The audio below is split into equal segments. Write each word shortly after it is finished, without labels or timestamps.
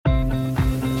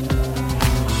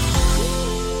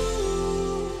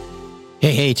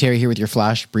Hey, Terry here with your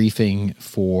flash briefing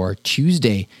for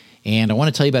Tuesday. And I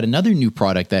want to tell you about another new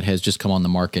product that has just come on the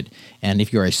market. And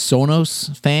if you're a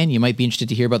Sonos fan, you might be interested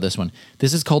to hear about this one.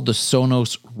 This is called the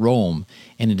Sonos Roam,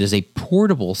 and it is a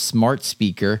portable smart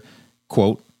speaker.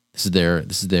 Quote, this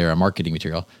is their marketing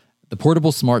material. The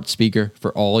portable smart speaker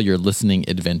for all your listening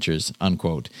adventures,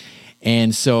 unquote.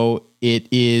 And so it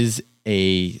is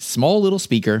a small little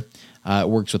speaker. It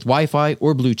works with Wi-Fi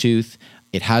or Bluetooth.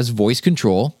 It has voice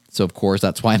control. So, of course,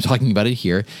 that's why I'm talking about it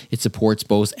here. It supports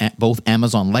both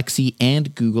Amazon Lexi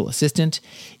and Google Assistant.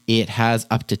 It has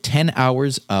up to 10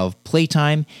 hours of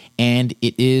playtime, and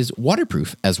it is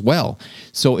waterproof as well.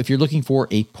 So if you're looking for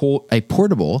a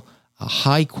portable, a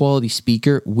high-quality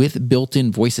speaker with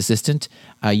built-in voice assistant,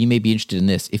 you may be interested in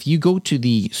this. If you go to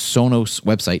the Sonos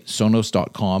website,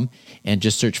 sonos.com, and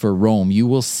just search for Roam, you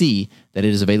will see that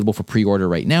it is available for pre-order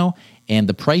right now, and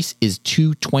the price is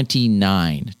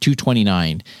 $229.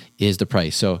 $229 is the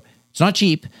price. So it's not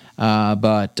cheap,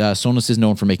 but Sonos is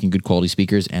known for making good quality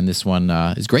speakers, and this one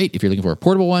is great if you're looking for a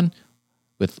portable one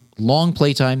with long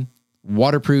playtime,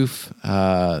 waterproof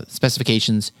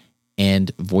specifications,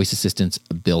 and voice assistance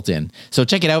built in. So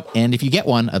check it out, and if you get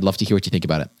one, I'd love to hear what you think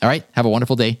about it. All right, have a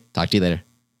wonderful day. Talk to you later.